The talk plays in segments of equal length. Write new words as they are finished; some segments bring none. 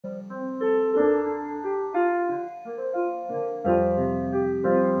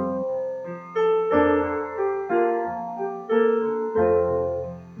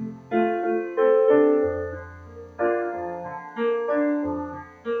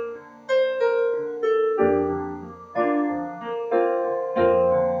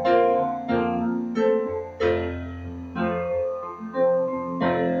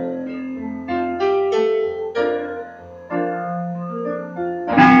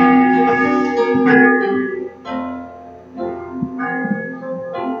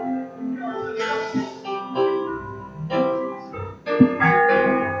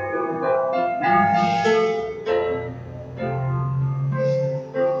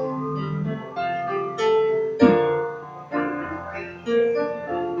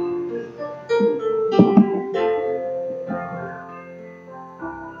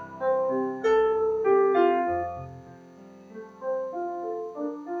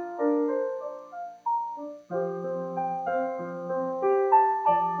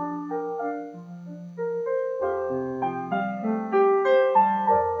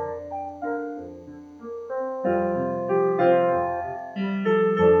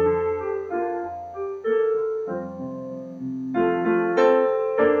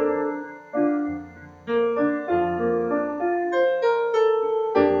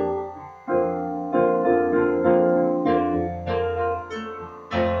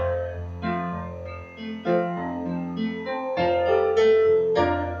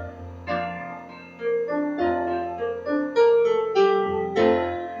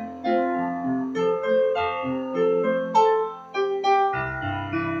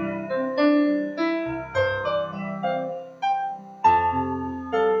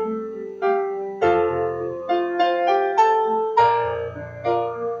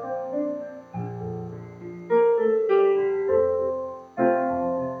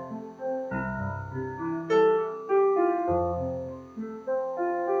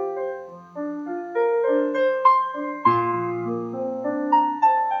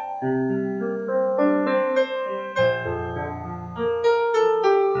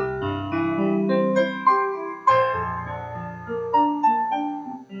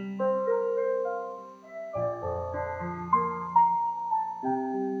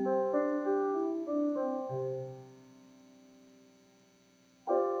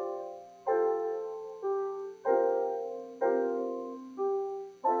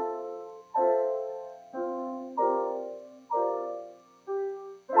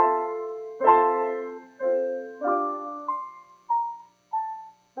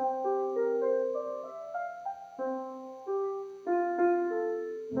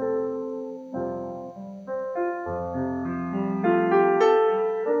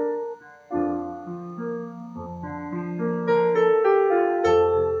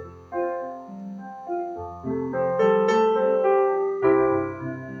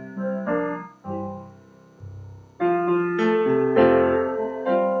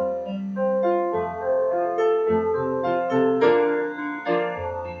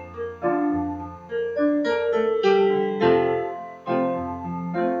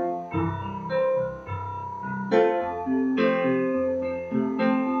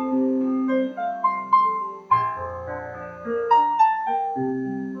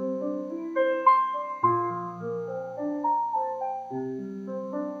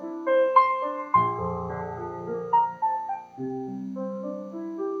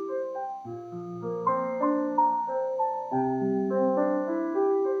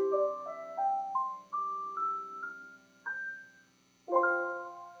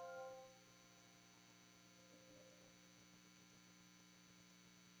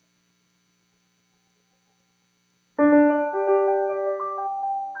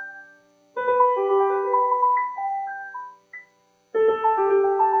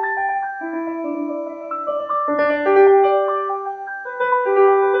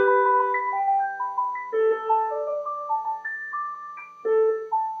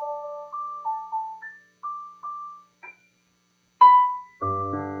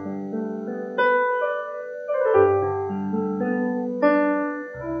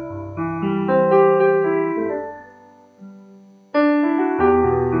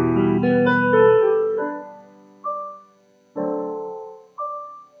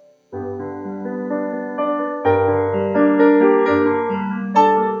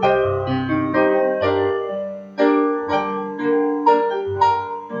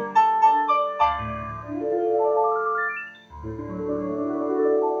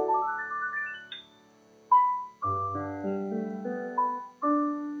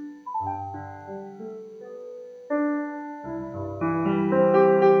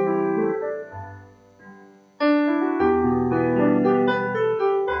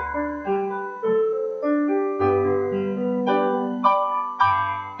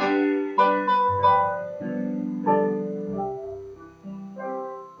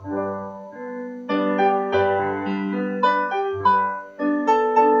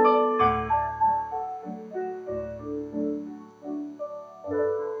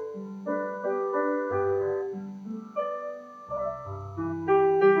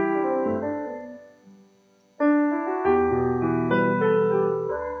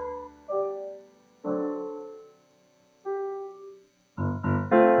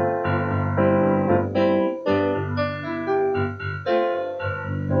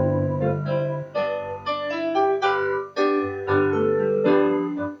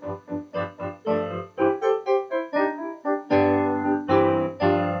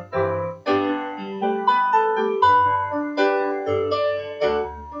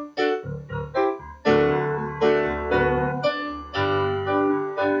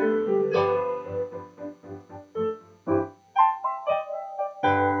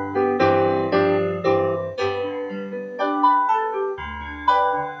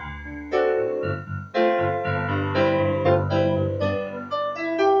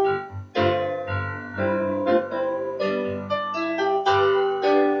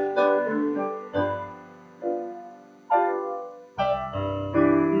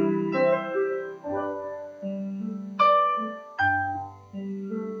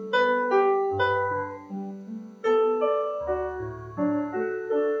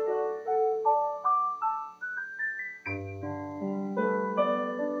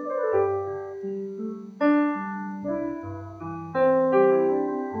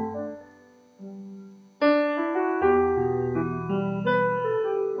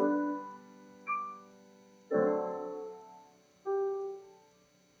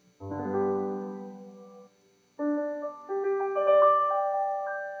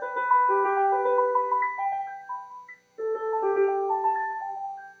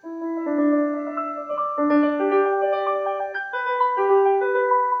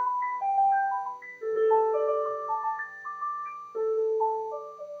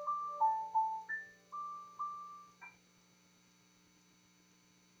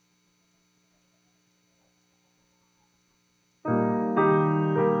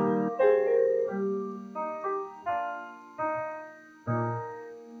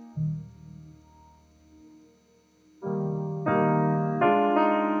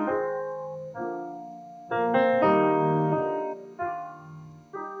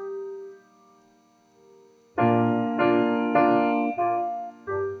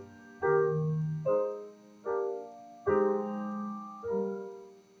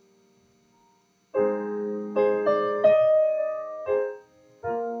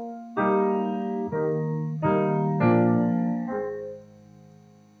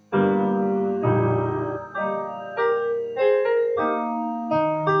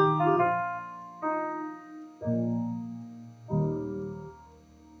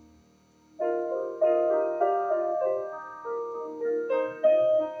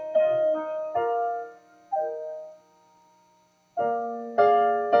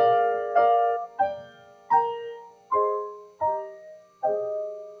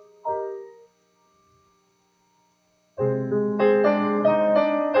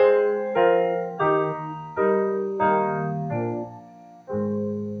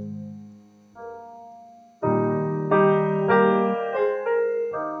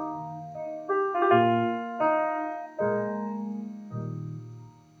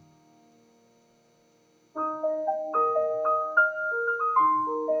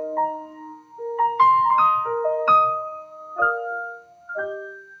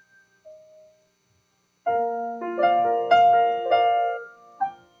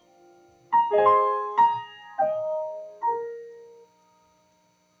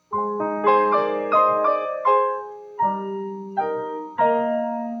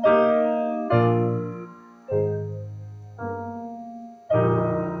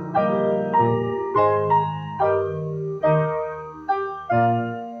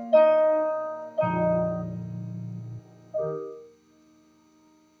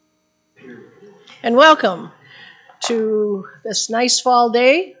and welcome to this nice fall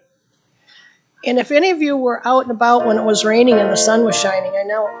day. And if any of you were out and about when it was raining and the sun was shining, I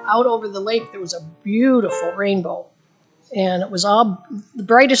know out over the lake there was a beautiful rainbow. And it was all the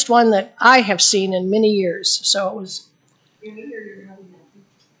brightest one that I have seen in many years. So it was...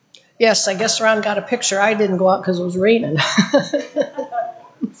 Yes, I guess Ron got a picture. I didn't go out because it was raining.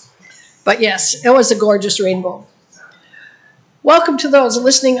 But yes, it was a gorgeous rainbow. Welcome to those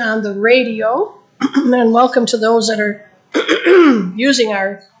listening on the radio, and welcome to those that are using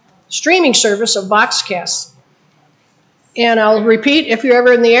our streaming service of Voxcast. And I'll repeat, if you're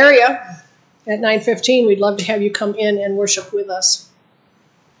ever in the area at 9:15, we'd love to have you come in and worship with us.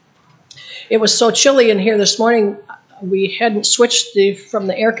 It was so chilly in here this morning, we hadn't switched from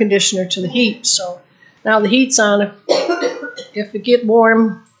the air conditioner to the heat, so now the heat's on. If it get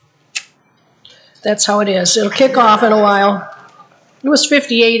warm, that's how it is. It'll kick off in a while. It was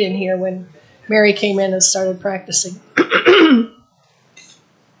 58 in here when Mary came in and started practicing.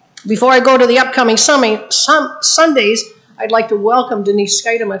 Before I go to the upcoming Sundays, I'd like to welcome Denise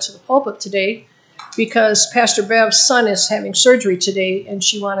Schuitema to the pulpit today because Pastor Bev's son is having surgery today and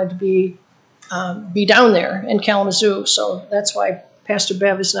she wanted to be down there in Kalamazoo. So that's why Pastor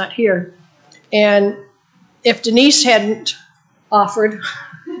Bev is not here. And if Denise hadn't offered,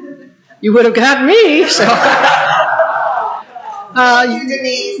 you would have got me. So. Thank you,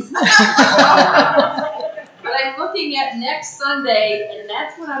 Denise. But I'm looking at next Sunday, and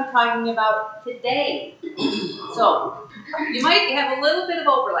that's what I'm talking about today. So you might have a little bit of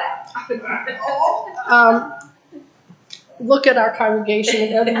overlap. Look at our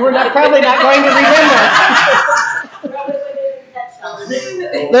congregation. We're probably not going to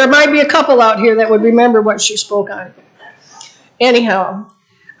remember. There might be a couple out here that would remember what she spoke on. Anyhow,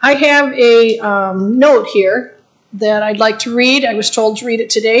 I have a note here that I'd like to read. I was told to read it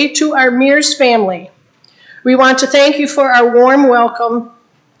today. To our Mears family, we want to thank you for our warm welcome.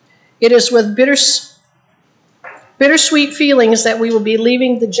 It is with bittersweet feelings that we will be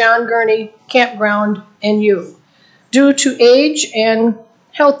leaving the John Gurney campground and you. Due to age and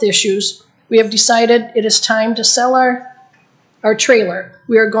health issues, we have decided it is time to sell our trailer.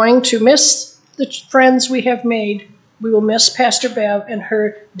 We are going to miss the friends we have made. We will miss Pastor Bev and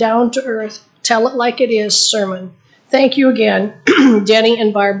her down-to-earth, tell it like it is sermon. Thank you again, Denny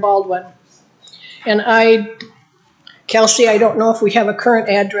and Barb Baldwin. And Kelsey, I don't know if we have a current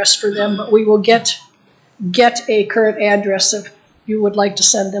address for them, but we will get a current address if you would like to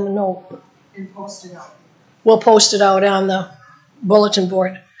send them a note. And post it out. We'll post it out on the bulletin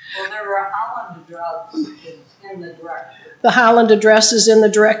board. Well, there were Holland address in the directory. The Holland address is in the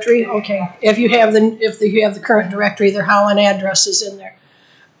directory? Okay. If you have the current directory, their Holland address is in there.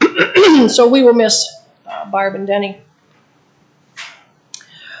 So we will miss Barb and Denny.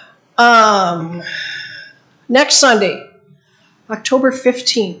 Next Sunday, October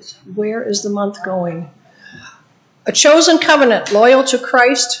 15th. Where is the month going? A chosen covenant, loyal to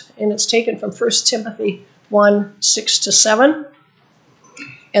Christ, and it's taken from 1 Timothy 1:6-7.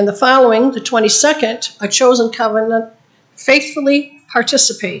 And the following, the 22nd, a chosen covenant, faithfully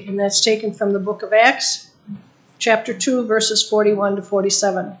participate, and that's taken from the book of Acts, chapter 2, verses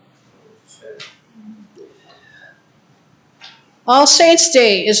 41-47. All Saints'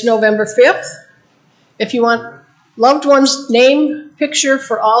 Day is November 5th. If you want loved one's name picture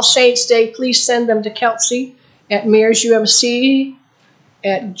for All Saints' Day, please send them to Kelsey at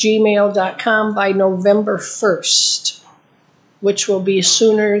mearsumc@gmail.com by November 1st, which will be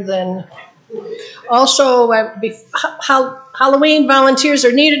sooner than... Also, Halloween volunteers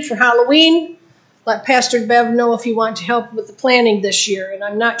are needed for Halloween. Let Pastor Bev know if you want to help with the planning this year. And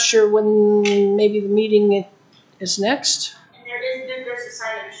I'm not sure when maybe the meeting is next. There's a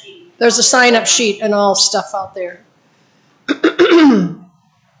sign-up sheet. There's a sign-up sheet and all stuff out there.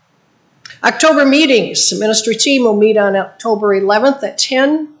 October meetings. The ministry team will meet on October 11th at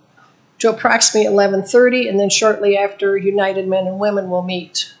 10 to approximately 11:30, and then shortly after, United Men and Women will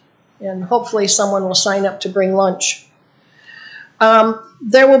meet. And hopefully someone will sign up to bring lunch.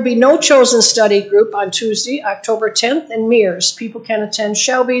 There will be no chosen study group on Tuesday, October 10th in Mears. People can attend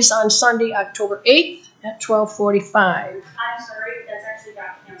Shelby's on Sunday, October 8th at 12:45. I'm sorry, that's actually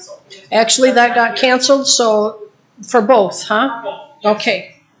got canceled. Actually, that got canceled, so for both, huh?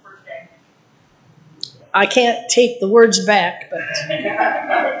 Okay. I can't take the words back, but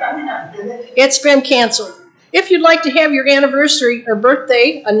it's been canceled. If you'd like to have your anniversary or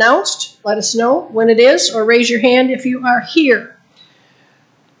birthday announced, let us know when it is, or raise your hand if you are here.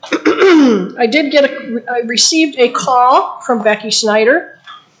 I received a call from Becky Snyder,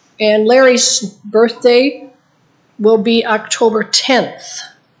 and Larry's birthday will be October 10th.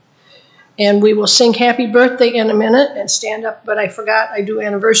 And we will sing happy birthday in a minute and stand up, but I forgot I do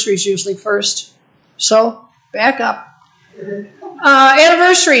anniversaries usually first. So, back up.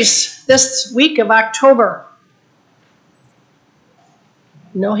 Anniversaries this week of October.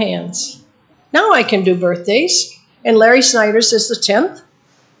 No hands. Now I can do birthdays. And Larry Snyder's is the 10th.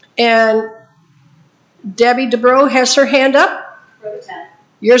 And Debbie DeBro has her hand up. For the 10th.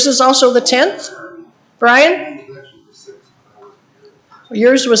 Yours is also the 10th. Brian?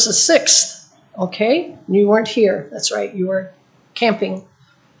 Yours was the 6th. Okay. You weren't here. That's right. You were camping.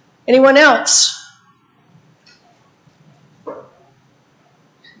 Anyone else?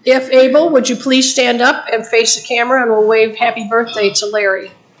 If able, would you please stand up and face the camera and we'll wave happy birthday to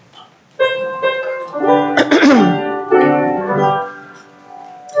Larry.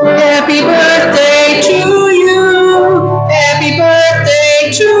 Happy birthday to you. Happy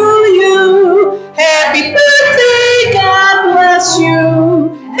birthday to you. Happy birthday, God bless you.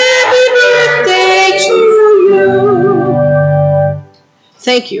 Happy birthday to you.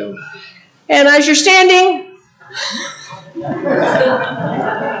 Thank you. And as you're standing,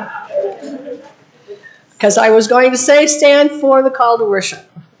 because I was going to say stand for the call to worship.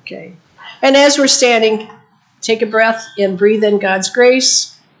 Okay. And as we're standing, take a breath and breathe in God's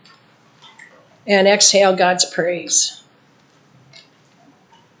grace and exhale God's praise.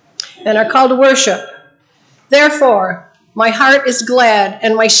 And our call to worship. Therefore, my heart is glad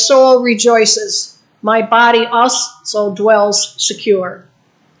and my soul rejoices. My body also dwells secure.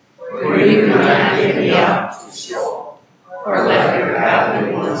 For you do not give me up to Sheol, or let your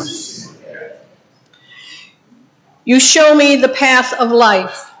godly ones see death. You show me the path of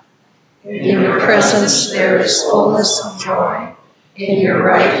life. In your presence there is fullness of joy. In your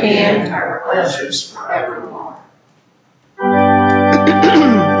right hand are pleasures forevermore.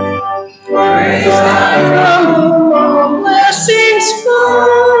 Praise God from whom all blessings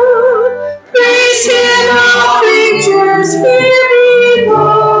flow. Praise Him, all creatures here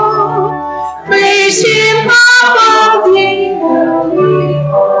below. Praise Him above the heavenly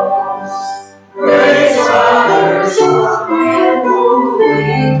hosts. Praise Father, Son, and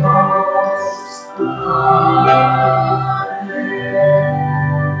Holy Ghost.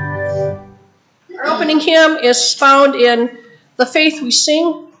 Our opening hymn is found in The Faith We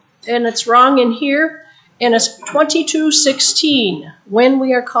Sing, and it's wrong in here, and it's 22:16, When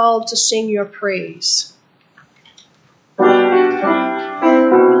We Are Called to Sing Your Praise.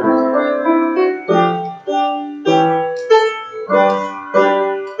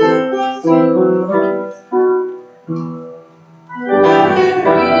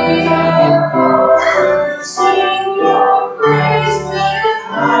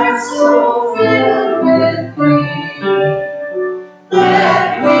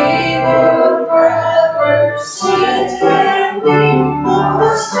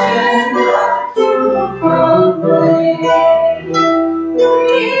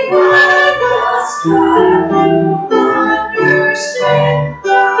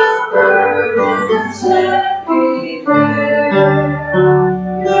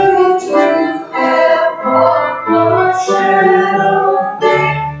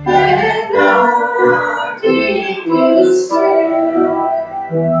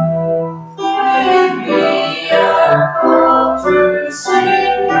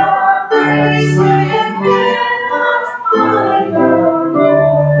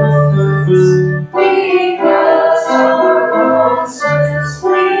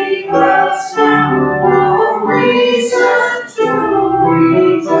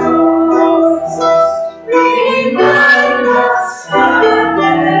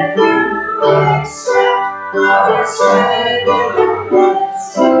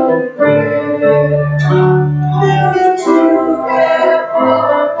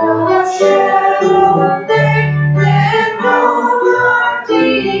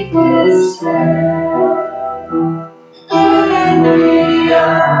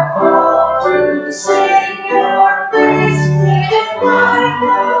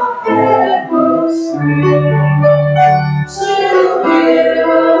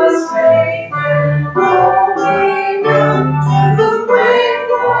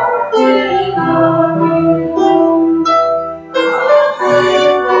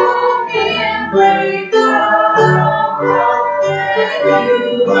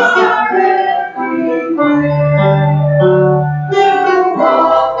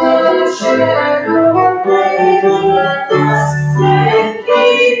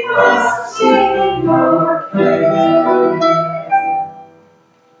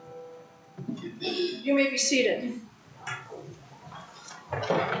 You may be seated.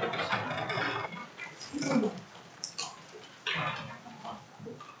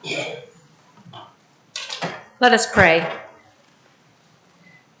 Let us pray.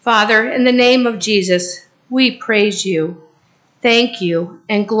 Father, in the name of Jesus, we praise you, thank you,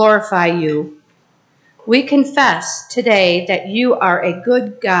 and glorify you. We confess today that you are a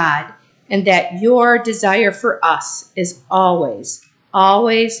good God and that your desire for us is always,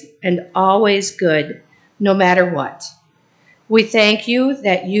 always, and always good, no matter what. We thank you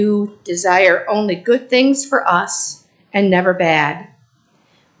that you desire only good things for us and never bad.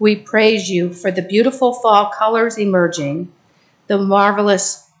 We praise you for the beautiful fall colors emerging, the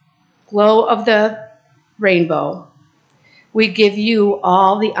marvelous glow of the rainbow. We give you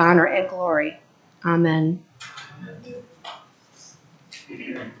all the honor and glory. Amen.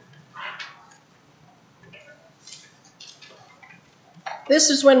 This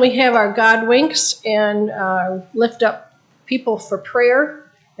is when we have our God winks and lift up people for prayer.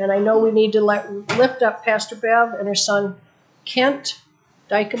 And I know we need to lift up Pastor Bev and her son Kent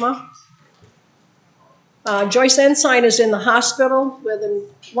Schuitema. Joyce Ensign is in the hospital with a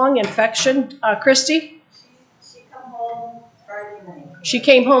lung infection. Christy? She come home Friday night. She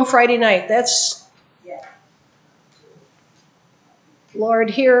came home Friday night. That's, Yeah. Lord,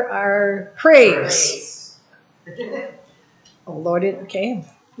 hear our praise. Oh, Lord, okay.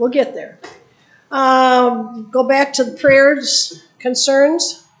 We'll get there. Go back to the prayers,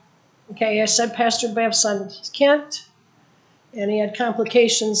 concerns. Okay, I said Pastor Bev's son Kent, and he had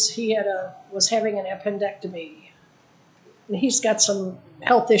complications. He was having an appendectomy, and he's got some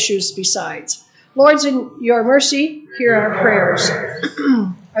health issues besides. Lord, in your mercy, hear our prayers.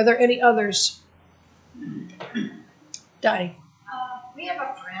 Are there any others? Dottie. We have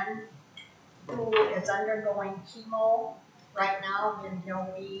a friend who is undergoing chemo right now, and he'll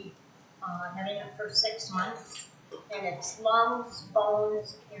be having it for 6 months. And it's lungs,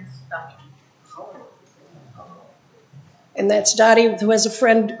 bones, and stomach. And that's Dottie, who has a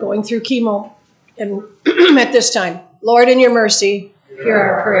friend going through chemo and at this time. Lord, in your mercy, hear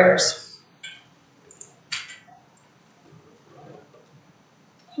our prayers.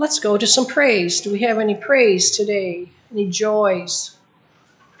 Let's go to some praise. Do we have any praise today? Any joys?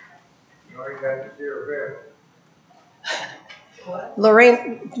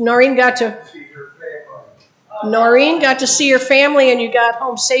 Noreen got to see her family, and you got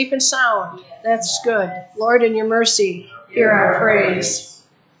home safe and sound. That's good. Lord, in your mercy, hear our praise.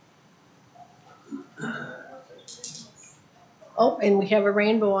 Oh, and we have a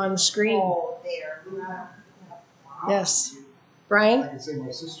rainbow on the screen. Oh, there. Yes. Brian? I can say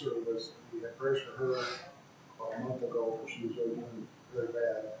my sister we had prayers for her about a month ago, but she was really doing very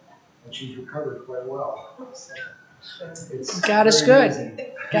bad, and she's recovered quite well. God is good.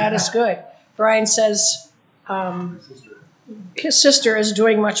 God is good. Brian says his sister is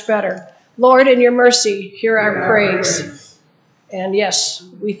doing much better. Lord, in your mercy, hear our praise. And yes,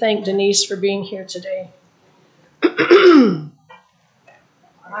 we thank Denise for being here today. Marsha,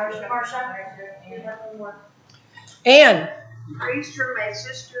 you have one more. Anne. Praise for my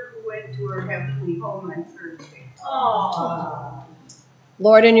sister who went to her heavenly home on Thursday. Oh.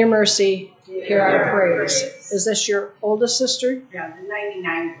 Lord, in your mercy, hear our praise. Is this your oldest sister? Yeah, the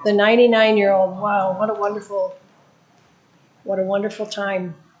 99-year-old. The 99-year-old. Wow, what a wonderful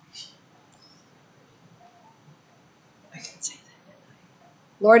time. I can say that.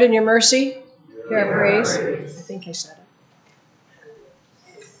 Lord, in your mercy, hear our praise. I think I said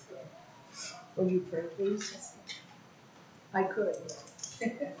it. Would you pray, please? I could. I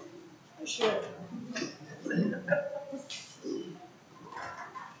should.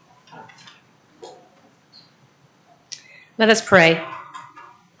 Let us pray.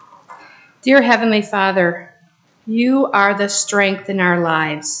 Dear Heavenly Father, you are the strength in our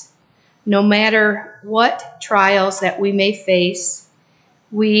lives. No matter what trials that we may face,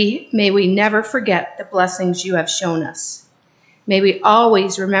 may we never forget the blessings you have shown us. May we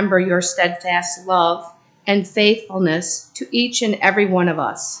always remember your steadfast love and faithfulness to each and every one of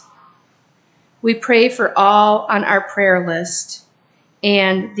us. We pray for all on our prayer list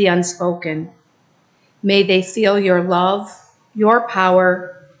and the unspoken. May they feel your love, your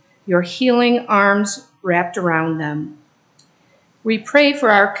power, your healing arms wrapped around them. We pray for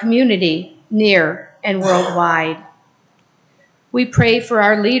our community near and worldwide. We pray for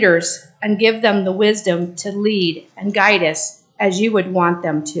our leaders and give them the wisdom to lead and guide us as you would want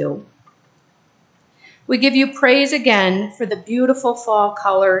them to. We give you praise again for the beautiful fall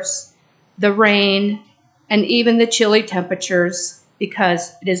colors, the rain, and even the chilly temperatures,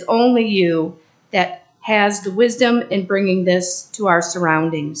 because it is only you that has the wisdom in bringing this to our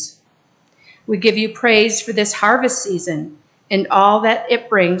surroundings. We give you praise for this harvest season and all that it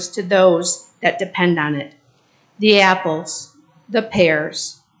brings to those that depend on it. The apples, the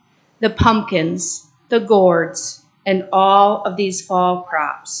pears, the pumpkins, the gourds, and all of these fall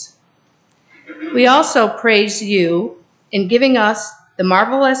crops. We also praise you in giving us the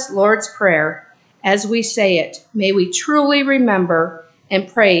marvelous Lord's Prayer. As we say it, may we truly remember and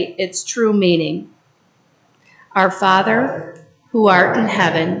pray its true meaning. Our Father, who art in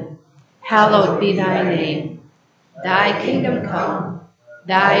heaven, hallowed be thy name. Thy kingdom come,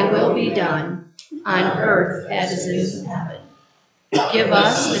 thy will be done, on earth as it is in heaven. Give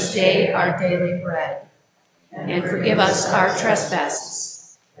us this day our daily bread, and forgive us our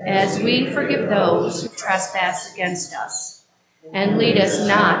trespasses, as we forgive those who trespass against us. And lead us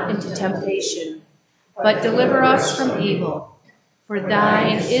not into temptation, but deliver us from evil. For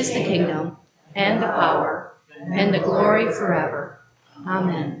thine is the kingdom, and the power, and the glory forever.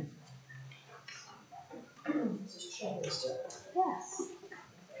 Amen. Yes.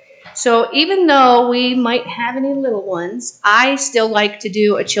 So even though we might have any little ones, I still like to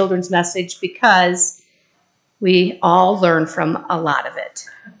do a children's message because we all learn from a lot of it.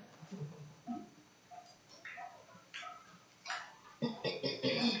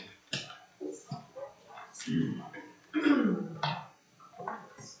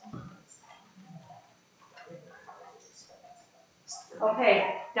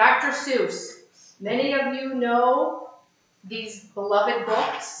 Okay, Dr. Seuss. Many of you know these beloved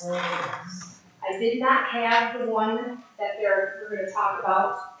books. I did not have the one that we're going to talk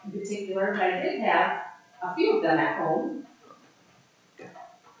about in particular, but I did have a few of them at home.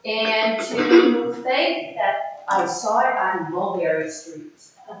 And to think that I saw it on Mulberry Street.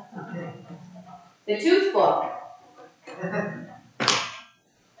 The Tooth Book.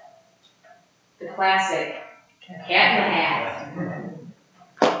 The classic Cat in the Hat.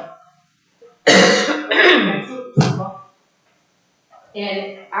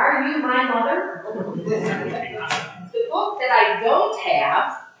 And Are You My Mother? The book that I don't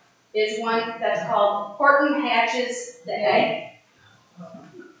have is one that's called Horton Hatches the Egg.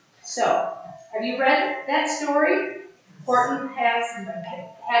 So, have you read that story? Horton Hatches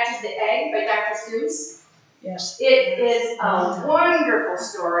the Egg by Dr. Seuss? Yes. It is a wonderful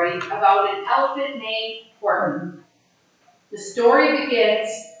story about an elephant named Horton. The story begins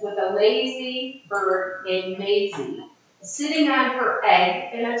with a lazy bird named Maisie sitting on her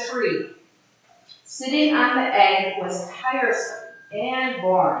egg in a tree. Sitting on the egg was tiresome and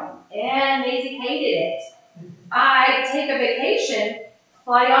boring, and Maisie hated it. I'd take a vacation,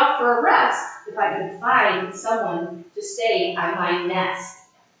 fly off for a rest, if I could find someone to stay on my nest,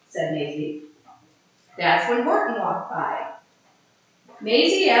 said Maisie. That's when Horton walked by.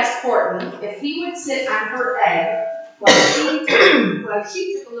 Maisie asked Horton if he would sit on her egg while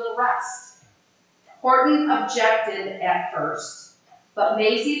she took a little rest. Horton objected at first, but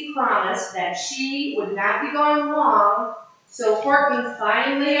Maisie promised that she would not be gone long, so Horton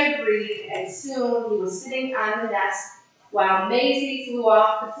finally agreed, and soon he was sitting on the nest while Maisie flew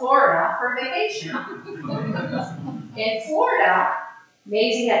off to Florida for vacation. In Florida,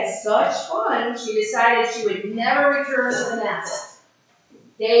 Maisie had such fun, she decided she would never return to the nest.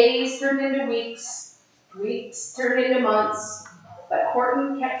 Days turned into weeks, weeks turned into months, but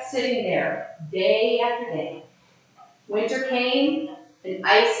Horton kept sitting there, day after day. Winter came, and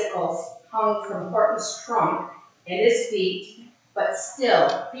icicles hung from Horton's trunk and his feet, but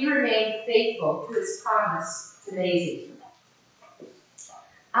still he remained faithful to his promise to Maisie.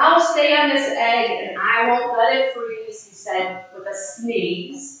 I'll stay on this egg and I won't let it freeze, he said with a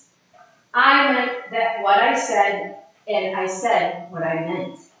sneeze. I meant that what I said, and I said what I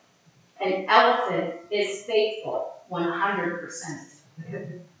meant. An elephant is faithful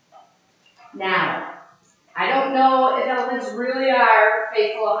 100%. Now, I don't know if elephants really are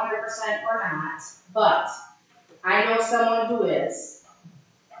faithful 100% or not, but I know someone who is.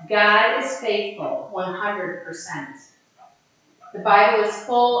 God is faithful 100%. The Bible is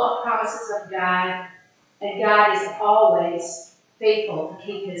full of promises of God, and God is always faithful to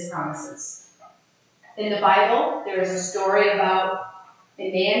keep his promises. In the Bible, there is a story about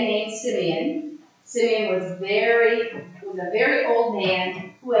a man named Simeon. Simeon was a very old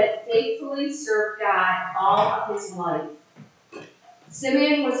man who had faithfully served God all of his life.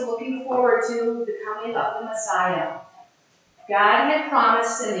 Simeon was looking forward to the coming of the Messiah. God had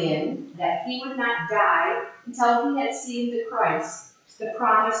promised Simeon that he would not die until he had seen the Christ, the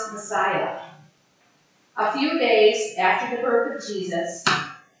promised Messiah. A few days after the birth of Jesus,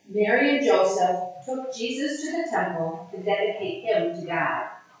 Mary and Joseph took Jesus to the temple to dedicate him to God.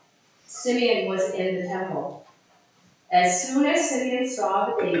 Simeon was in the temple. As soon as Simeon saw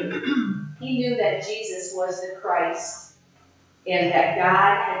the baby, he knew that Jesus was the Christ and that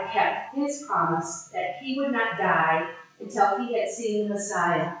God had kept his promise that he would not die until he had seen the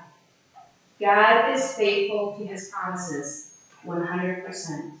Messiah. God is faithful to his promises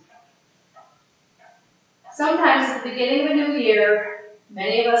 100%. Sometimes at the beginning of a new year,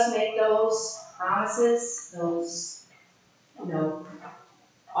 many of us make those promises,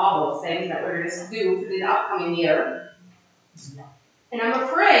 all those things that we're going to do for the upcoming year. And I'm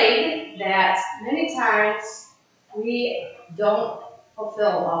afraid that many times we don't fulfill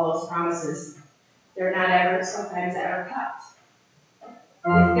all those promises. They're not sometimes ever kept.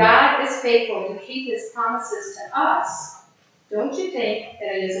 If God is faithful to keep his promises to us, don't you think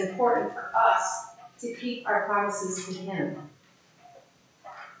that it is important for us to keep our promises to him?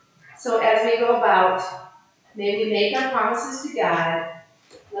 So as we go about, may we make our promises to God.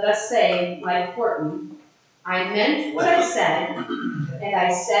 Let us say, like Horton, I meant what I said, and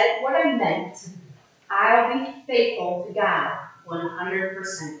I said what I meant. I'll be faithful to God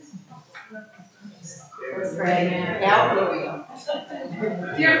 100%. Let's pray. Hallelujah.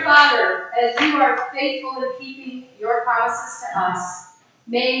 Dear Father, as you are faithful in keeping your promises to us,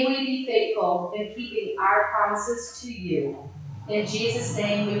 may we be faithful in keeping our promises to you. In Jesus'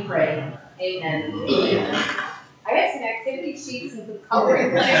 name we pray. Amen. Amen. I got some activity sheets and some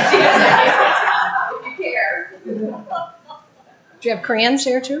coloring sheets if you care. Do you have crayons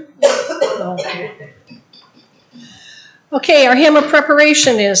there too? Okay. Okay, our hymn of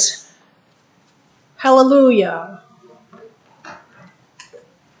preparation is Hallelujah.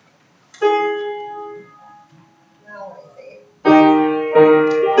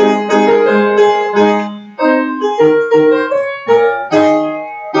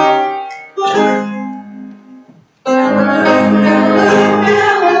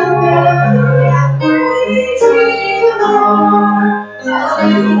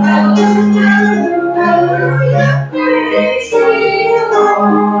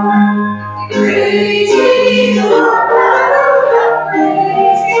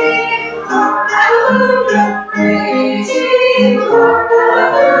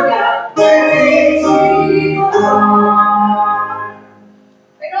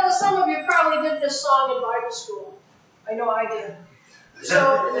 I know I did.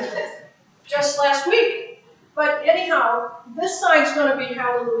 So, just last week. But anyhow, this side's going to be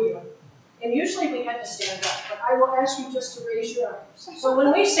Hallelujah. And usually we have to stand up, but I will ask you just to raise your arms. So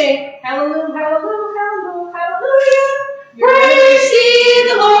when we say Hallelujah, Hallelujah, Hallelujah, Hallelujah, Praise ye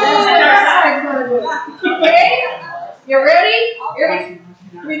the Lord. That's what our side's going to do. Okay? You ready?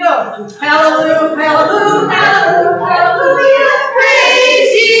 Here we go. Hallelujah, Hallelujah, Hallelujah, Hallelujah.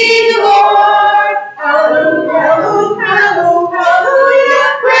 Praise ye the Lord. Hallelujah, Hallelujah, Hallelujah,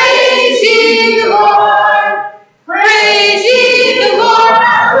 Hallelujah. Praise ye the Lord. Praise ye the Lord.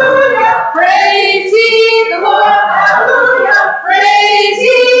 Hallelujah. Praise ye the Lord. Hallelujah. Praise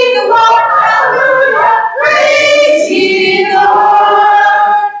ye the Lord. Hallelujah. Praise ye the Lord.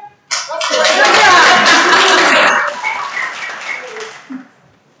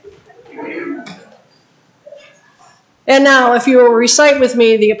 And now, if you will recite with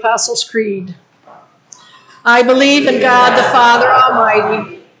me the Apostles' Creed. I believe in God the Father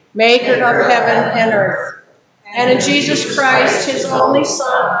Almighty, maker of heaven and earth, and in Jesus Christ, his only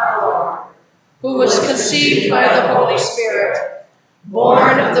Son, our Lord, who was conceived by the Holy Spirit,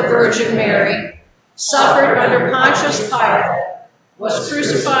 born of the Virgin Mary, suffered under Pontius Pilate, was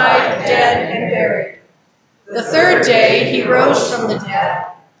crucified, dead, and buried. The third day he rose from the dead.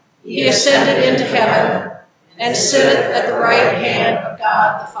 He ascended into heaven, and sitteth at the right hand of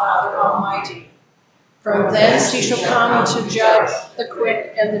God the Father Almighty. From thence he shall come to judge the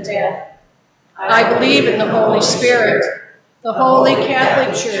quick and the dead. I believe in the Holy Spirit, the holy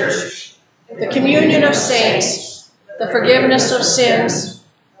Catholic Church, the communion of saints, the forgiveness of sins,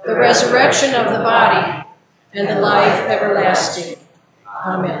 the resurrection of the body, and the life everlasting.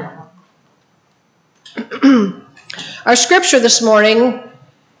 Amen. Our scripture this morning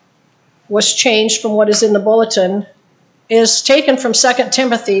was changed from what is in the bulletin, is taken from 2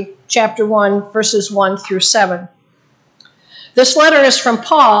 Timothy chapter 1, verses 1 through 7. This letter is from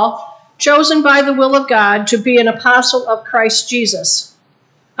Paul, chosen by the will of God to be an apostle of Christ Jesus.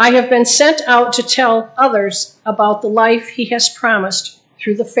 I have been sent out to tell others about the life he has promised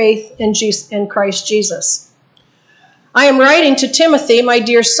through the faith in Christ Jesus. I am writing to Timothy, my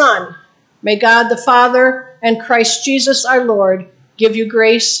dear son. May God the Father and Christ Jesus our Lord give you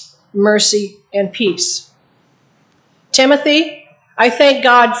grace, mercy, and peace. Timothy, I thank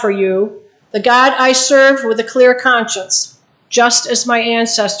God for you, the God I serve with a clear conscience, just as my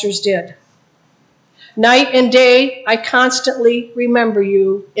ancestors did. Night and day, I constantly remember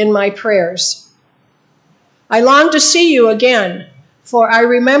you in my prayers. I long to see you again, for I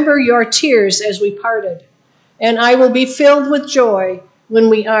remember your tears as we parted, and I will be filled with joy when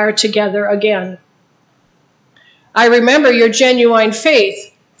we are together again. I remember your genuine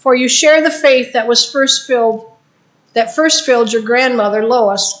faith, for you share the faith that first filled your grandmother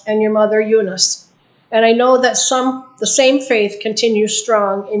Lois and your mother Eunice. And I know that the same faith continues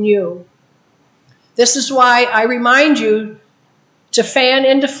strong in you. This is why I remind you to fan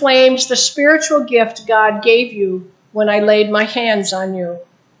into flames the spiritual gift God gave you when I laid my hands on you.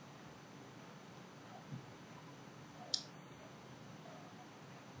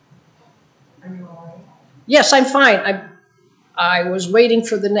 Are you all right? Yes, I'm fine. I was waiting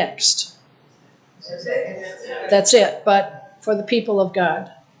for the next. That's it, but for the people of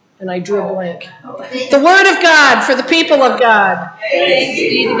God. And I drew a blank. The Word of God for the people of God. Thanks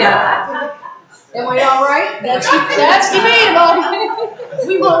be to God. Am I all right? That's debatable.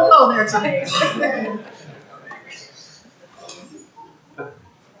 We won't go there today.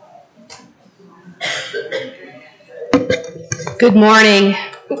 Good morning.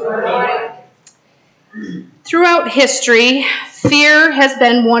 Throughout history, fear has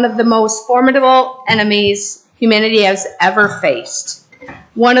been one of the most formidable enemies humanity has ever faced.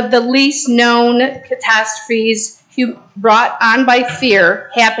 One of the least known catastrophes brought on by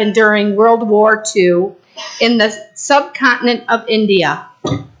fear happened during World War II in the subcontinent of India.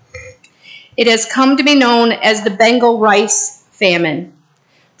 It has come to be known as the Bengal rice famine.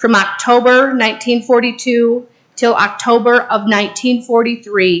 From October 1942 till October of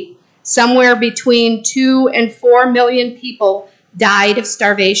 1943, somewhere between 2 and 4 million people died of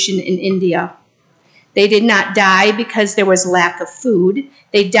starvation in India. They did not die because there was lack of food.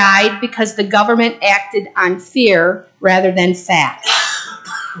 They died because the government acted on fear rather than fact.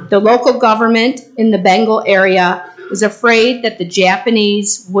 The local government in the Bengal area was afraid that the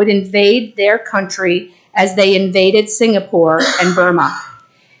Japanese would invade their country as they invaded Singapore and Burma.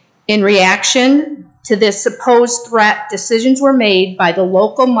 In reaction to this supposed threat, decisions were made by the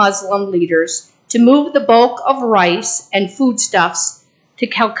local Muslim leaders to move the bulk of rice and foodstuffs to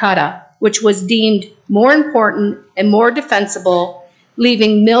Calcutta, which was deemed more important and more defensible,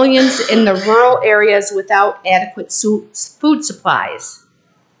 leaving millions in the rural areas without adequate food supplies.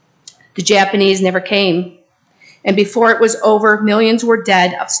 The Japanese never came, and before it was over, millions were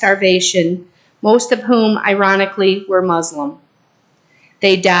dead of starvation, most of whom, ironically, were Muslim.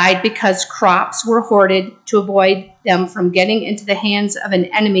 They died because crops were hoarded to avoid them from getting into the hands of an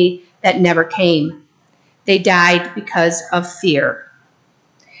enemy that never came. They died because of fear.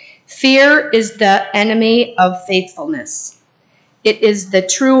 Fear is the enemy of faithfulness. It is the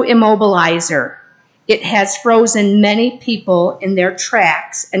true immobilizer. It has frozen many people in their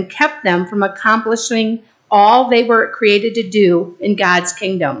tracks and kept them from accomplishing all they were created to do in God's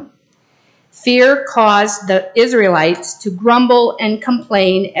kingdom. Fear caused the Israelites to grumble and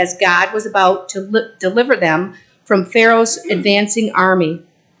complain as God was about to deliver them from Pharaoh's advancing army.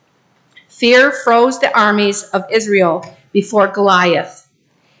 Fear froze the armies of Israel before Goliath.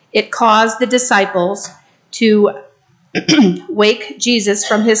 It caused the disciples to wake Jesus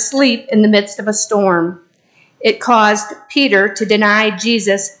from his sleep in the midst of a storm. It caused Peter to deny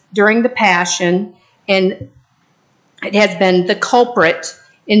Jesus during the Passion, and it has been the culprit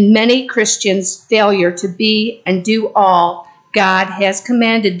in many Christians' failure to be and do all God has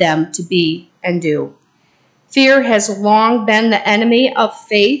commanded them to be and do. Fear has long been the enemy of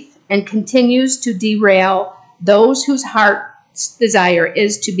faith and continues to derail those whose heart's desire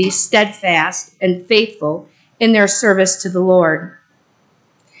is to be steadfast and faithful in their service to the Lord.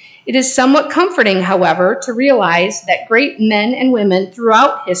 It is somewhat comforting, however, to realize that great men and women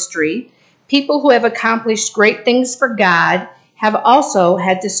throughout history, people who have accomplished great things for God, have also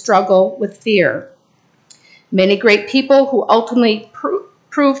had to struggle with fear. Many great people who ultimately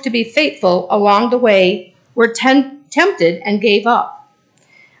proved to be faithful along the way were tempted and gave up.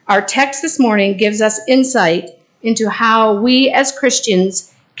 Our text this morning gives us insight into how we as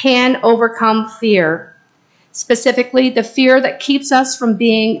Christians can overcome fear, specifically the fear that keeps us from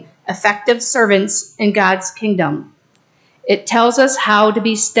being effective servants in God's kingdom. It tells us how to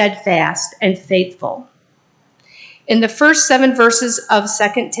be steadfast and faithful. In the first 7 verses of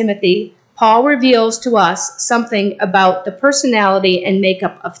 2 Timothy, Paul reveals to us something about the personality and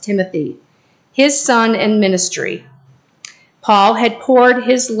makeup of Timothy, his son and ministry. Paul had poured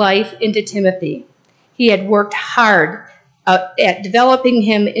his life into Timothy. He had worked hard at developing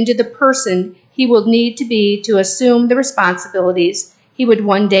him into the person he would need to be to assume the responsibilities he would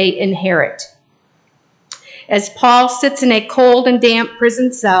one day inherit. As Paul sits in a cold and damp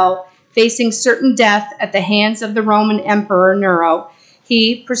prison cell, facing certain death at the hands of the Roman Emperor Nero,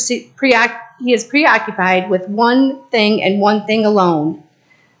 he is preoccupied with one thing and one thing alone,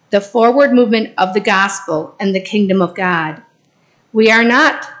 the forward movement of the gospel and the kingdom of God. We are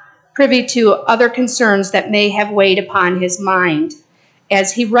not privy to other concerns that may have weighed upon his mind,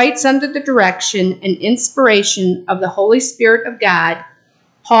 as he writes under the direction and inspiration of the Holy Spirit of God.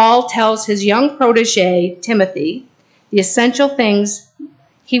 Paul tells his young protege, Timothy, the essential things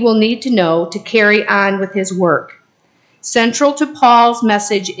he will need to know to carry on with his work. Central to Paul's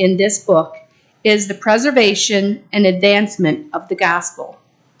message in this book is the preservation and advancement of the gospel.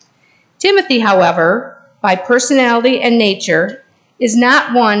 Timothy, however, by personality and nature, is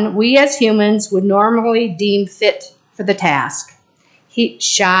not one we as humans would normally deem fit for the task. He's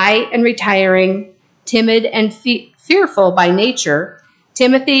shy and retiring, timid and fearful by nature.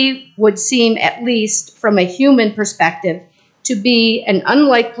 Timothy would seem, at least from a human perspective, to be an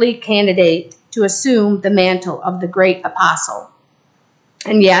unlikely candidate to assume the mantle of the great apostle.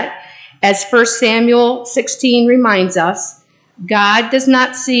 And yet, as 1 Samuel 16 reminds us, God does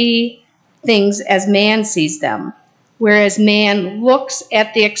not see things as man sees them. Whereas man looks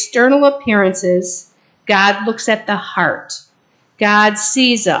at the external appearances, God looks at the heart. God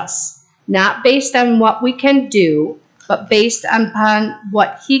sees us, not based on what we can do, but based upon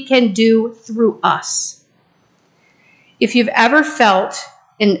what he can do through us. If you've ever felt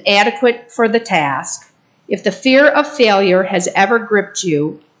inadequate for the task, if the fear of failure has ever gripped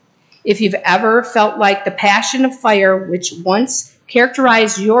you, if you've ever felt like the passion of fire which once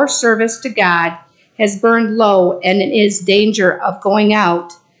characterized your service to God has burned low and is danger of going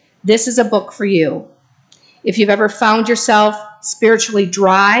out, this is a book for you. If you've ever found yourself spiritually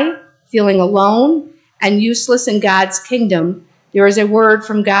dry, feeling alone, and useless in God's kingdom, there is a word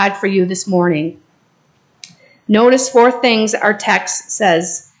from God for you this morning. Notice 4 things our text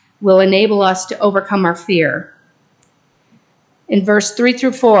says will enable us to overcome our fear. In verse 3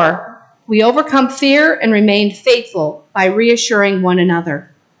 through 4, we overcome fear and remain faithful by reassuring one another.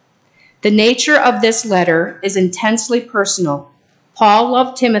 The nature of this letter is intensely personal. Paul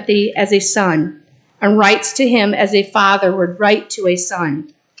loved Timothy as a son and writes to him as a father would write to a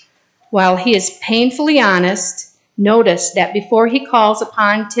son. While he is painfully honest, notice that before he calls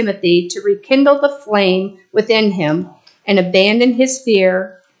upon Timothy to rekindle the flame within him and abandon his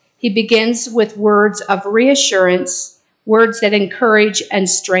fear, he begins with words of reassurance, words that encourage and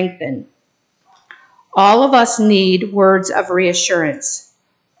strengthen. All of us need words of reassurance.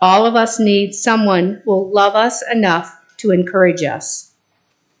 All of us need someone who will love us enough to encourage us.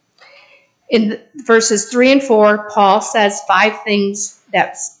 In verses 3 and 4, Paul says 5 things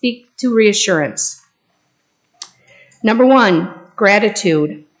that speak to reassurance. Number 1,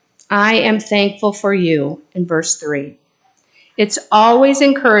 gratitude. I am thankful for you, in verse 3. It's always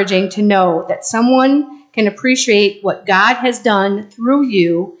encouraging to know that someone can appreciate what God has done through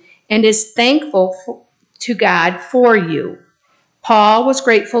you and is thankful to God for you. Paul was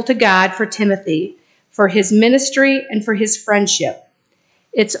grateful to God for Timothy, for his ministry, and for his friendship.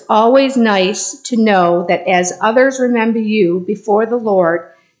 It's always nice to know that as others remember you before the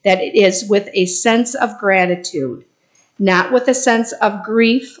Lord, that it is with a sense of gratitude, not with a sense of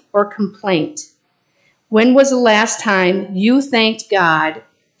grief or complaint. When was the last time you thanked God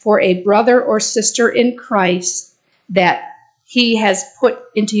for a brother or sister in Christ that he has put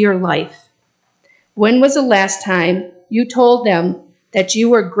into your life? When was the last time you told them that you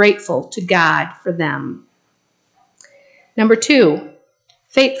were grateful to God for them? Number 2,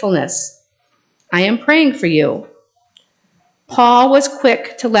 faithfulness. I am praying for you. Paul was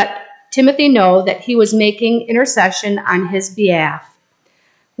quick to let Timothy know that he was making intercession on his behalf.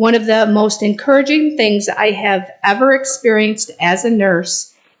 One of the most encouraging things I have ever experienced as a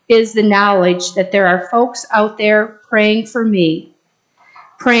nurse is the knowledge that there are folks out there praying for me,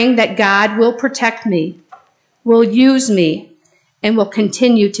 praying that God will protect me, will use me, and will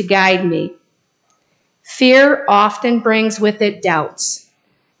continue to guide me. Fear often brings with it doubts,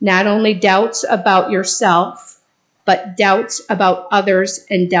 not only doubts about yourself, but doubts about others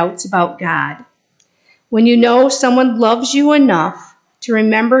and doubts about God. When you know someone loves you enough to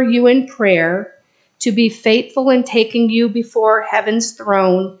remember you in prayer, to be faithful in taking you before heaven's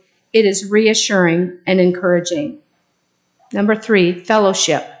throne, it is reassuring and encouraging. Number 3,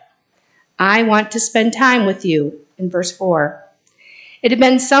 fellowship. I want to spend time with you, in verse 4. It had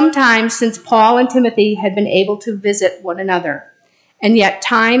been some time since Paul and Timothy had been able to visit one another, and yet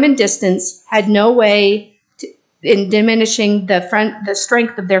time and distance had no way in diminishing the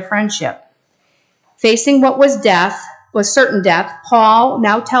strength of their friendship. Facing what was certain death, Paul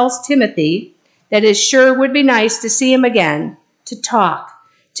now tells Timothy that it sure would be nice to see him again, to talk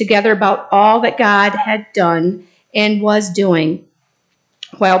together about all that God had done and was doing.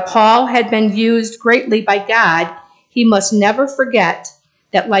 While Paul had been used greatly by God, he must never forget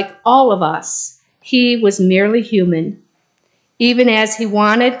that, like all of us, he was merely human. Even as he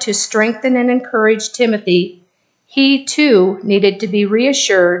wanted to strengthen and encourage Timothy, he too needed to be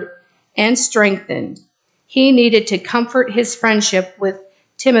reassured and strengthened. He needed to comfort his friendship with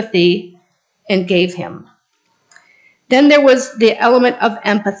Timothy and gave him. Then there was the element of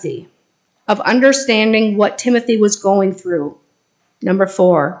empathy, of understanding what Timothy was going through. Number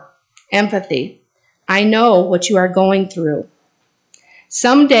 4, empathy. I know what you are going through.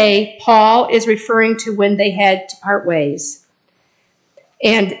 Someday, Paul is referring to when they had to part ways.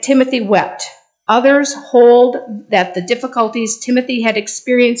 And Timothy wept. Others hold that the difficulties Timothy had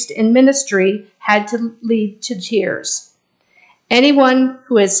experienced in ministry had to lead to tears. Anyone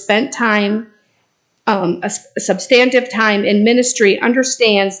who has spent time, a substantive time in ministry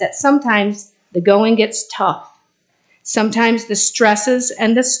understands that sometimes the going gets tough. Sometimes the stresses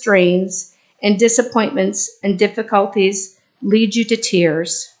and the strains and disappointments and difficulties lead you to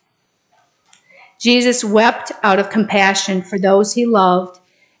tears. Jesus wept out of compassion for those he loved,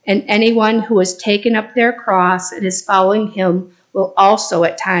 and anyone who has taken up their cross and is following him will also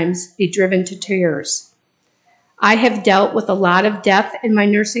at times be driven to tears. I have dealt with a lot of death in my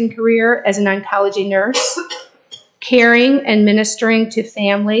nursing career as an oncology nurse, caring and ministering to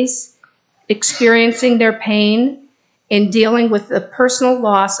families, experiencing their pain, and dealing with the personal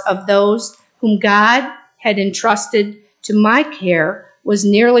loss of those whom God had entrusted to my care was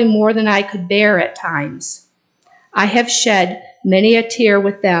nearly more than I could bear at times. I have shed many a tear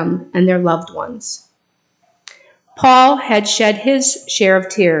with them and their loved ones. Paul had shed his share of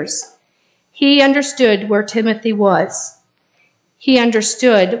tears. He understood where Timothy was. He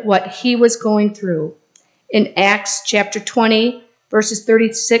understood what he was going through. In Acts chapter 20, verses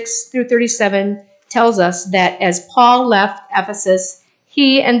 36 through 37, tells us that as Paul left Ephesus,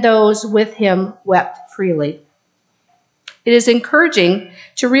 he and those with him wept freely. It is encouraging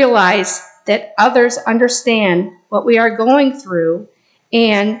to realize that others understand what we are going through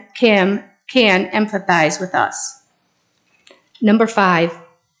and can empathize with us. Number 5,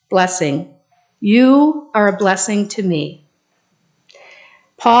 blessing. You are a blessing to me.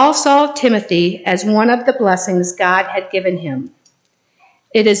 Paul saw Timothy as one of the blessings God had given him.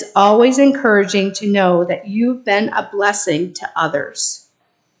 It is always encouraging to know that you've been a blessing to others.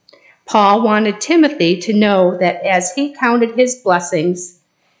 Paul wanted Timothy to know that as he counted his blessings,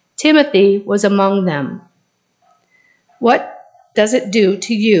 Timothy was among them. What does it do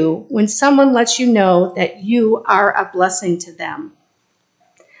to you when someone lets you know that you are a blessing to them?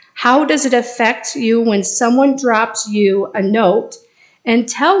 How does it affect you when someone drops you a note and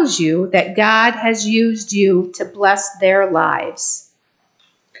tells you that God has used you to bless their lives?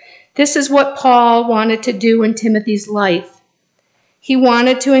 This is what Paul wanted to do in Timothy's life. He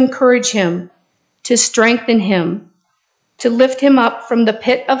wanted to encourage him, to strengthen him, to lift him up from the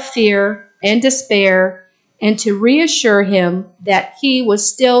pit of fear and despair, and to reassure him that he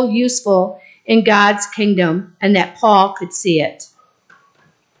was still useful in God's kingdom and that Paul could see it.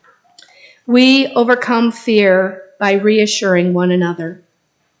 We overcome fear by reassuring one another.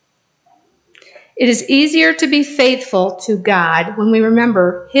 It is easier to be faithful to God when we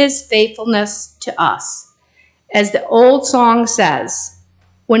remember his faithfulness to us. As the old song says,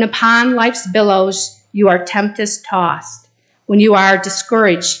 when upon life's billows you are tempest tossed, when you are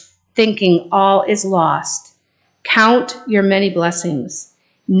discouraged, thinking all is lost, count your many blessings,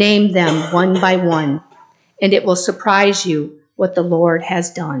 name them one by one, and it will surprise you what the Lord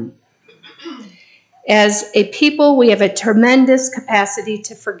has done. As a people, we have a tremendous capacity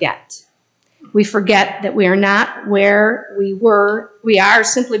to forget. We forget that we are not where we are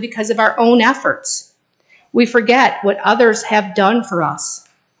simply because of our own efforts. We forget what others have done for us.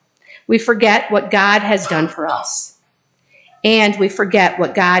 We forget what God has done for us. And we forget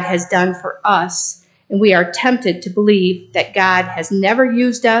what God has done for us, and we are tempted to believe that God has never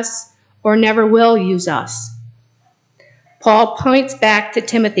used us or never will use us. Paul points back to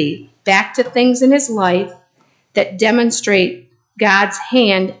Timothy, back to things in his life that demonstrate God's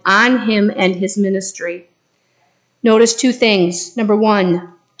hand on him and his ministry. Notice 2 things. Number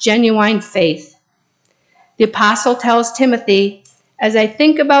 1, genuine faith. The apostle tells Timothy, as I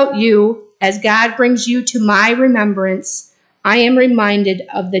think about you, as God brings you to my remembrance, I am reminded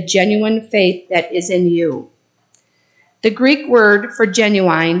of the genuine faith that is in you. The Greek word for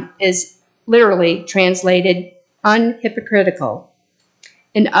genuine is literally translated unhypocritical.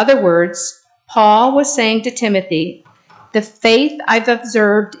 In other words, Paul was saying to Timothy, the faith I've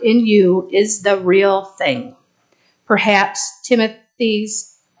observed in you is the real thing. Perhaps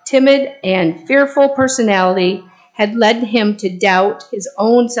Timothy's timid and fearful personality had led him to doubt his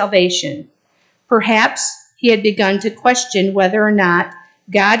own salvation. Perhaps he had begun to question whether or not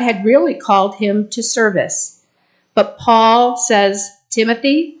God had really called him to service. But Paul says,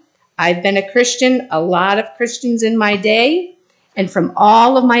 Timothy, I've been a Christian, a lot of Christians in my day, and from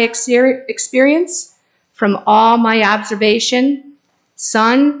all of my experience, from all my observation,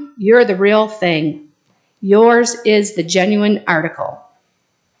 son, you're the real thing. Yours is the genuine article.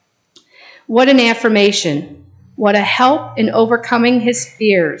 What an affirmation. What a help in overcoming his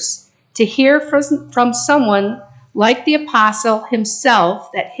fears. To hear from someone like the apostle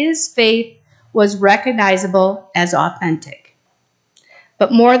himself that his faith was recognizable as authentic.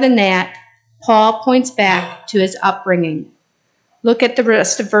 But more than that, Paul points back to his upbringing. Look at the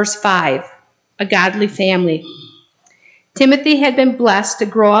rest of verse 5, a godly family. Timothy had been blessed to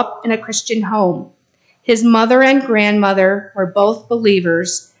grow up in a Christian home. His mother and grandmother were both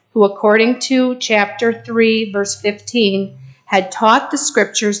believers who, according to chapter 3, verse 15, had taught the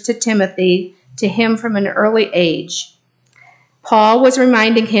scriptures to Timothy to him from an early age. Paul was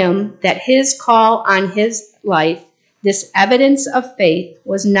reminding him that his call on his life, this evidence of faith,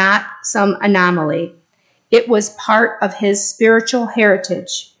 was not some anomaly. It was part of his spiritual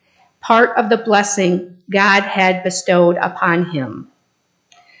heritage, part of the blessing God had bestowed upon him.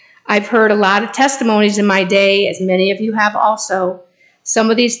 I've heard a lot of testimonies in my day, as many of you have also. Some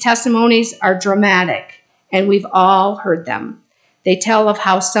of these testimonies are dramatic, and we've all heard them. They tell of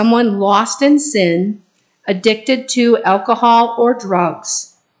how someone lost in sin, addicted to alcohol or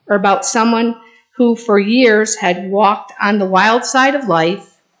drugs, or about someone who for years had walked on the wild side of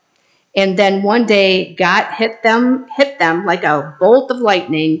life, and then one day God hit them like a bolt of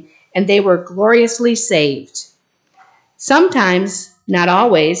lightning, and they were gloriously saved. Sometimes, not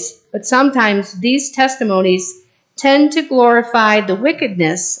always, but sometimes these testimonies tend to glorify the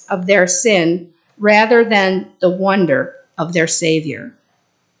wickedness of their sin rather than the wonder of their Savior.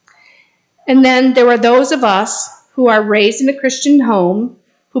 And then there are those of us who are raised in a Christian home,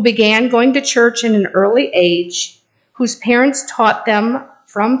 who began going to church in an early age, whose parents taught them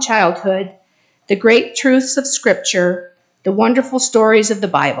from childhood the great truths of Scripture, the wonderful stories of the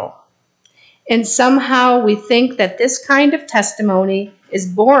Bible. And somehow we think that this kind of testimony is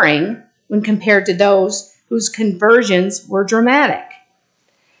boring when compared to those whose conversions were dramatic.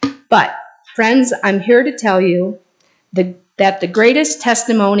 But, friends, I'm here to tell you that the greatest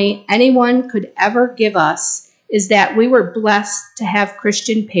testimony anyone could ever give us is that we were blessed to have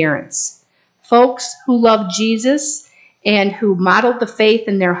Christian parents, folks who loved Jesus and who modeled the faith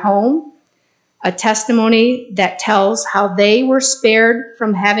in their home, a testimony that tells how they were spared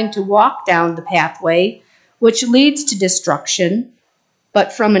from having to walk down the pathway which leads to destruction,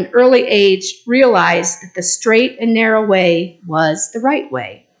 but from an early age realized that the straight and narrow way was the right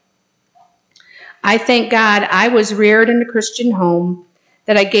way. I thank God I was reared in a Christian home,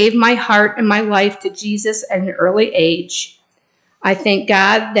 that I gave my heart and my life to Jesus at an early age. I thank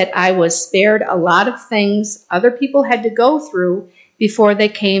God that I was spared a lot of things other people had to go through before they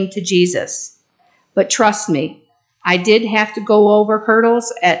came to Jesus. But trust me, I did have to go over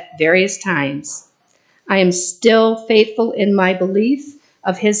hurdles at various times. I am still faithful in my belief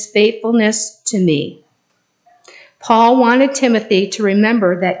of his faithfulness to me. Paul wanted Timothy to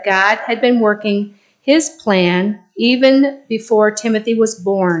remember that God had been working his plan even before Timothy was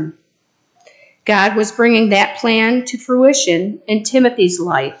born. God was bringing that plan to fruition in Timothy's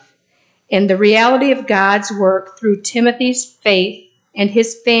life, and the reality of God's work through Timothy's faith and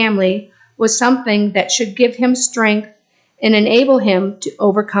his family was something that should give him strength and enable him to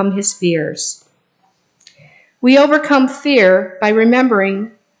overcome his fears. We overcome fear by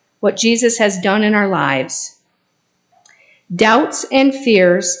remembering what Jesus has done in our lives. Doubts and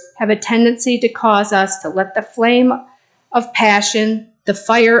fears have a tendency to cause us to let the flame of passion, the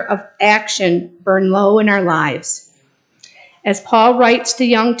fire of action, burn low in our lives. As Paul writes to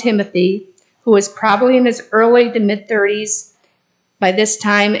young Timothy, who is probably in his early to mid-30s by this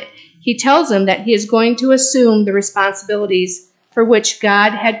time, he tells him that he is going to assume the responsibilities for which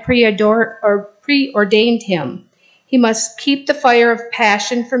God had preordained him. He must keep the fire of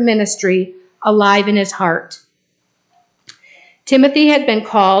passion for ministry alive in his heart. Timothy had been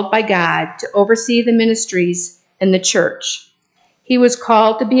called by God to oversee the ministries in the church. He was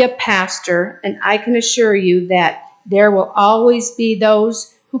called to be a pastor, and I can assure you that there will always be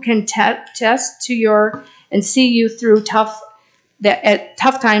those who can test to your and see you through tough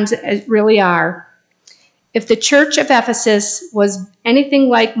times as really are. If the church of Ephesus was anything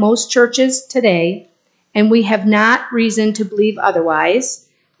like most churches today, and we have not reason to believe otherwise,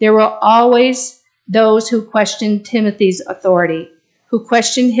 there will always those who question Timothy's authority, who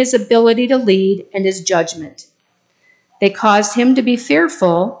question his ability to lead and his judgment. They caused him to be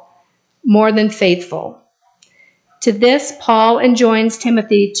fearful more than faithful. To this, Paul enjoins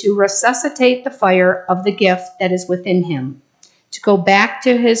Timothy to resuscitate the fire of the gift that is within him, to go back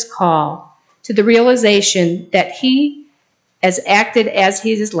to his call, to the realization that he has acted as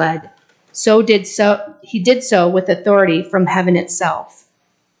he is led. He did so with authority from heaven itself.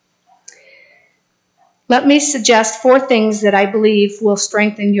 Let me suggest 4 things that I believe will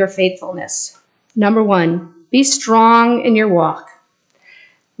strengthen your faithfulness. Number 1, be strong in your walk.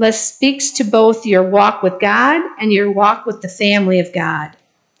 This speaks to both your walk with God and your walk with the family of God.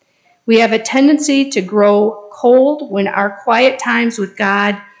 We have a tendency to grow cold when our quiet times with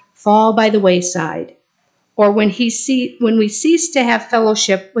God fall by the wayside, or when we cease to have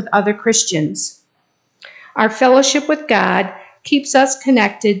fellowship with other Christians. Our fellowship with God keeps us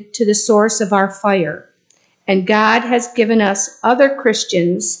connected to the source of our fire, and God has given us other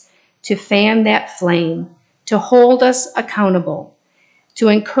Christians to fan that flame, to hold us accountable, to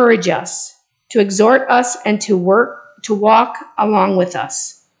encourage us, to exhort us, and to walk along with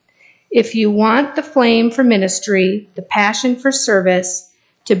us. If you want the flame for ministry, the passion for service,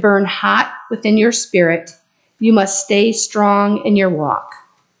 to burn hot within your spirit, you must stay strong in your walk.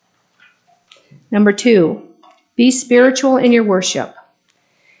 Number 2, be spiritual in your worship.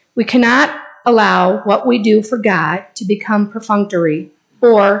 We cannot allow what we do for God to become perfunctory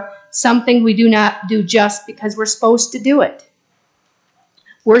or something we do not do just because we're supposed to do it.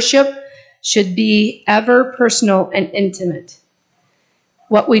 Worship should be ever personal and intimate.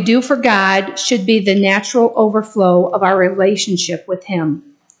 What we do for God should be the natural overflow of our relationship with Him.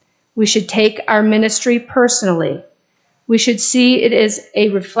 We should take our ministry personally. We should see it as a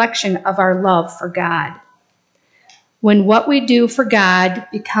reflection of our love for God. When what we do for God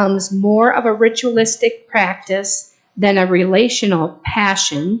becomes more of a ritualistic practice than a relational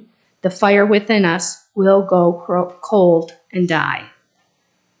passion, the fire within us will go cold and die.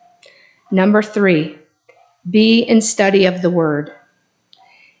 Number 3, be in study of the Word.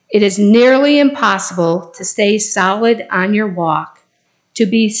 It is nearly impossible to stay solid on your walk, to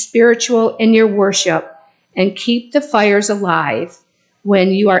be spiritual in your worship, and keep the fires alive when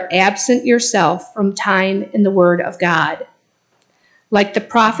you are absent yourself from time in the Word of God. Like the